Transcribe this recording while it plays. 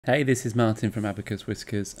Hey, this is Martin from Abacus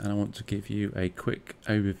Whiskers, and I want to give you a quick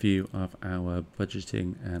overview of our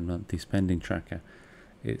budgeting and monthly spending tracker.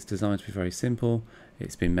 It's designed to be very simple.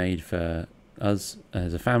 It's been made for us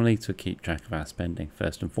as a family to keep track of our spending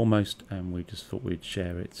first and foremost, and we just thought we'd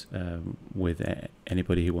share it with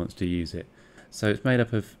anybody who wants to use it. So it's made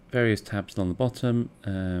up of various tabs on the bottom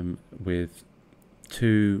with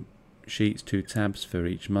two sheets, two tabs for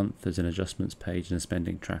each month. There's an adjustments page and a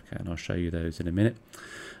spending tracker, and I'll show you those in a minute.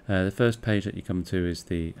 The first page that you come to is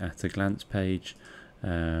the at a glance page,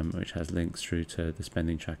 which has links through to the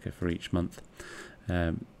spending tracker for each month.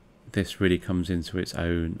 This really comes into its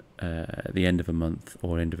own at the end of a month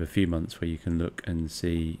or end of a few months, where you can look and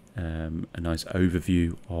see a nice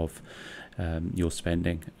overview of your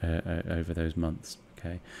spending over those months.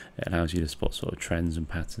 Okay, it allows you to spot sort of trends and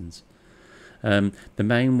patterns. The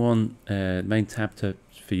main tab for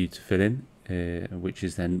you to fill in, which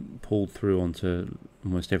is then pulled through onto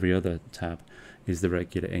almost every other tab, is the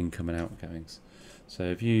regular income and outgoings. So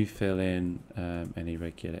if you fill in any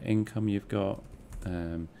regular income you've got,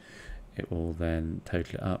 it will then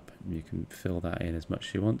total it up. You can fill that in as much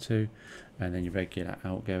as you want to, and then your regular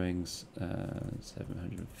outgoings,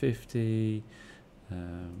 750,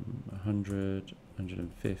 100,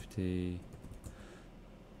 150.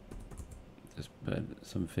 Just put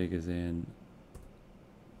some figures in.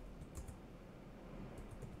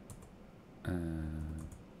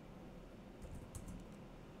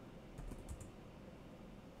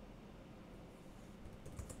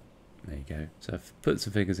 There you go. So I've put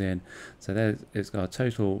some figures in. So there's, it's got a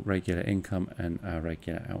total regular income and our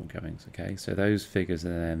regular outgoings. Okay, so those figures are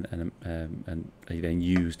then are then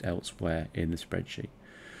used elsewhere in the spreadsheet.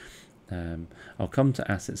 I'll come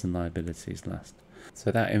to assets and liabilities last.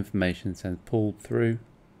 So that information is then pulled through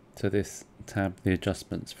to this tab, the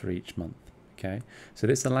adjustments for each month. Okay, so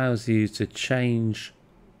this allows you to change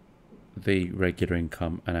the regular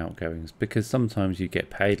income and outgoings, because sometimes you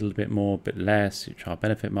get paid a little bit more, a bit less, your child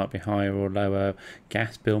benefit might be higher or lower,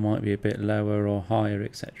 gas bill might be a bit lower or higher,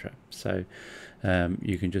 etc. So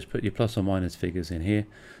you can just put your plus or minus figures in here.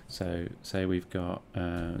 So say we've got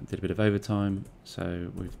did a bit of overtime,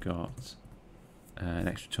 so we've got an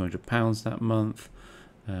extra £200 that month,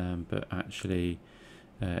 but actually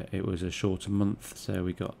it was a shorter month, so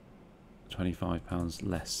we got £25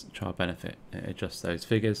 less child benefit. It adjusts those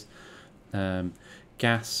figures.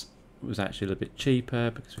 Gas was actually a little bit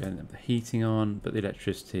cheaper because we hadn't had the heating on, but the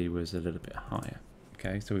electricity was a little bit higher.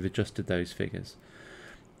 Okay, so we've adjusted those figures.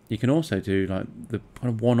 You can also do like the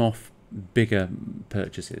kind of one-off bigger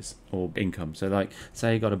purchases or income. So like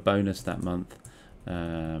say you got a bonus that month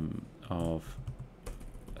of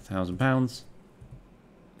 £1,000,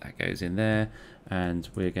 that goes in there, and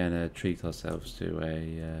we're going to treat ourselves to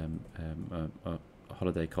a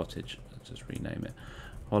holiday cottage. Let's just rename it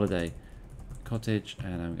holiday cottage,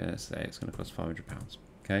 and I'm going to say it's going to cost £500.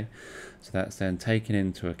 Okay, so that's then taking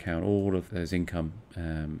into account all of those income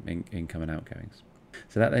income and outgoings.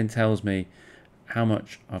 So that then tells me how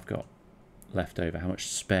much I've got left over, how much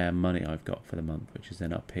spare money I've got for the month, which is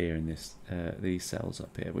then up here in this these cells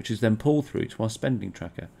up here, which is then pulled through to our spending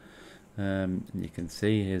tracker. And you can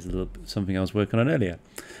see here's a little bit, something I was working on earlier.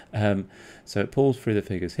 So it pulls through the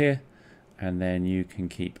figures here, and then you can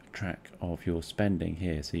keep track of your spending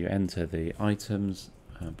here. So you enter the items.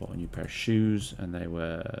 Bought a new pair of shoes, and they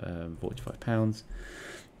were £45.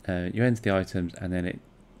 You enter the items, and then it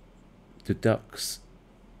deducts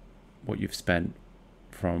what you've spent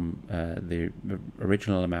from the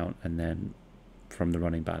original amount, and then from the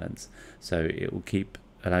running balance. So it will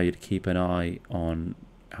allow you to keep an eye on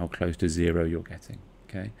how close to zero you're getting,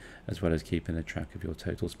 okay, as well as keeping a track of your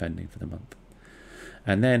total spending for the month.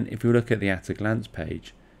 And then if you look at the at a glance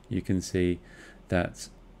page, you can see that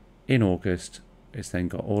in August it's then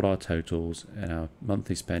got all our totals and our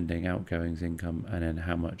monthly spending, outgoings, income, and then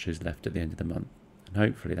how much is left at the end of the month. And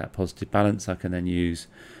hopefully that positive balance I can then use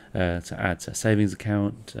to add to a savings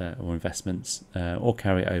account or investments, or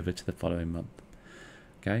carry it over to the following month.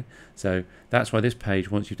 Okay, so that's why this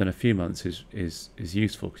page, once you've done a few months, is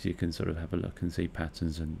useful, because you can sort of have a look and see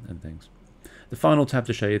patterns and things. The final tab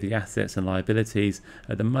to show you the assets and liabilities.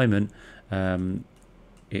 At the moment,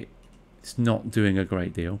 it's not doing a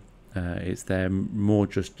great deal. It's there more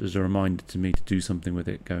just as a reminder to me to do something with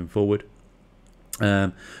it going forward.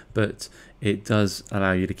 But it does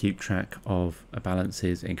allow you to keep track of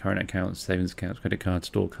balances in current accounts, savings accounts, credit cards,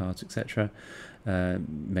 store cards, etc.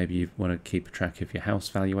 Maybe you want to keep track of your house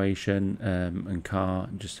valuation and car,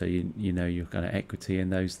 just so you know you've got equity in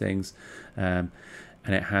those things.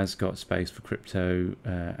 And it has got space for crypto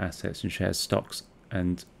assets and shares, stocks,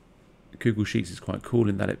 and Google Sheets is quite cool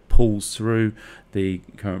in that it pulls through the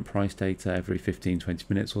current price data every 15-20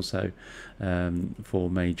 minutes or so for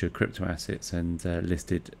major crypto assets and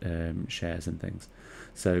listed shares and things.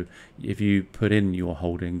 So if you put in your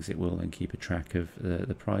holdings, it will then keep a track of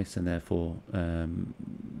the price and therefore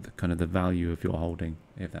kind of the value of your holding,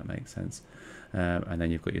 if that makes sense. And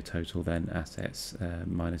then you've got your total then assets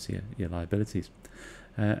minus your liabilities.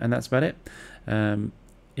 And that's about it.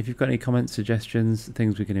 If you've got any comments, suggestions,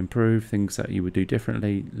 things we can improve, things that you would do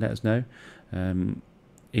differently, let us know.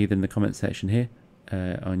 Either in the comment section here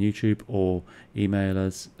on YouTube, or email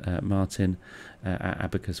us Martin at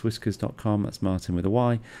abacuswhiskers.com. That's Martin with a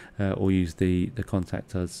Y. Or use the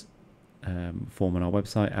contact us form on our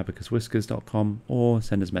website, abacuswhiskers.com, or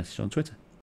send us a message on Twitter.